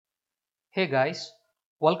Hey guys,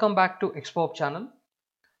 welcome back to ExpoHub channel.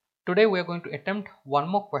 Today we are going to attempt one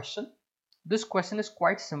more question. This question is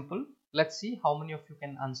quite simple. Let's see how many of you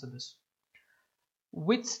can answer this.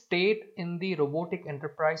 Which state in the robotic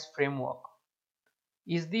enterprise framework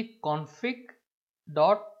is the config.xlsx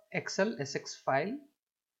file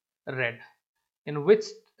read? In which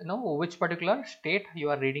particular state you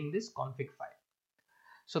are reading this config file?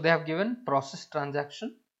 So they have given process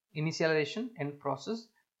transaction, initialization, end process,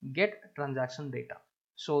 get transaction data.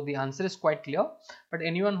 So the answer is quite clear, but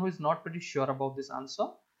anyone who is not pretty sure about this answer,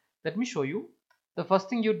 let me show you. The first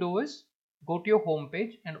thing you do is go to your home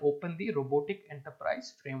page and open the robotic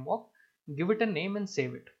enterprise framework, give it a name and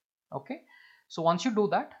save it. Okay, so once you do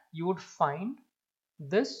that, you would find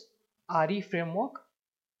this RE framework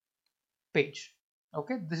page.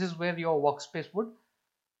 Okay, this is where your workspace would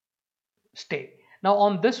stay. Now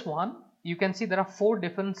on this one, you can see there are four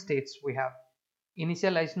different states we have: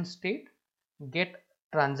 initialization state, get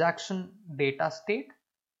transaction data state,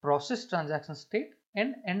 process transaction state,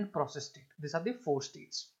 and end process state. These are the four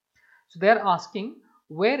states. So they are asking,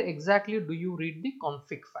 where exactly do you read the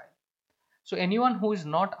config file? So anyone who is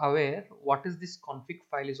not aware what is this config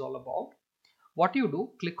file is all about, what you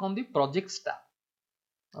do, click on the projects tab.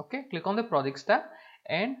 Okay, click on the projects tab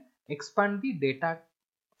and expand the data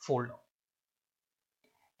folder.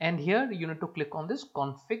 And here you need to click on this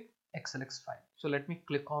Config.xlsx file. So let me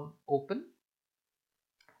click on open.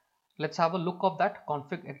 Let's have a look of that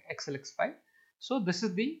Config.xlsx file. So this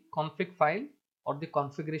is the config file or the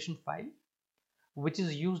configuration file which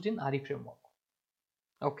is used in RE framework.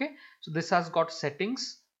 Okay, so this has got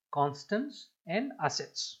settings, constants, and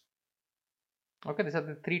assets. Okay, these are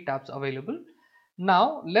the three tabs available.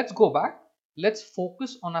 Now let's go back. Let's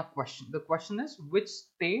focus on our question. The question is, which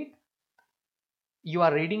state you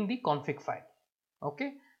are reading the config file?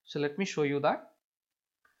 Okay, so let me show you that.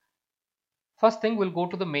 First thing, we'll go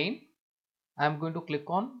to the main. I'm going to click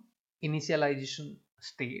on initialization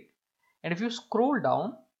state, and if you scroll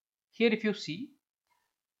down here, if you see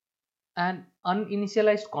an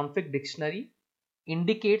uninitialized config dictionary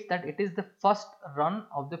indicates that it is the first run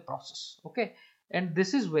of the process. Okay, and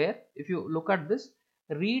this is where, if you look at this,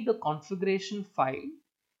 read the configuration file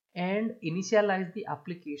and initialize the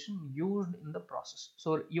application used in the process.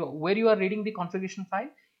 So where you are reading the configuration file?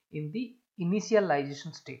 In the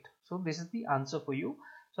initialization state. So this is the answer for you.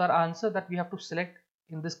 So our answer that we have to select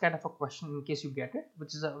in this kind of a question, in case you get it,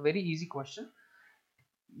 which is a very easy question,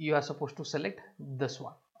 you are supposed to select this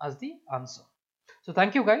one as the answer. So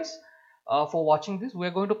thank you guys for watching this. We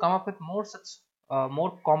are going to come up with more such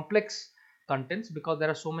more complex contents, because there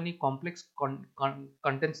are so many complex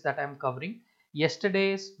contents that I am covering.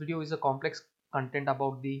 Yesterday's video is a complex content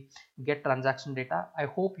about the get transaction data. I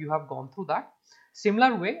hope you have gone through that.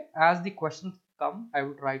 Similar way, as the questions come, I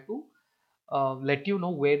will try to let you know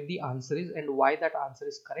where the answer is and why that answer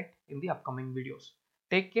is correct in the upcoming videos.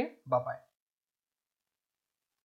 Take care. Bye bye.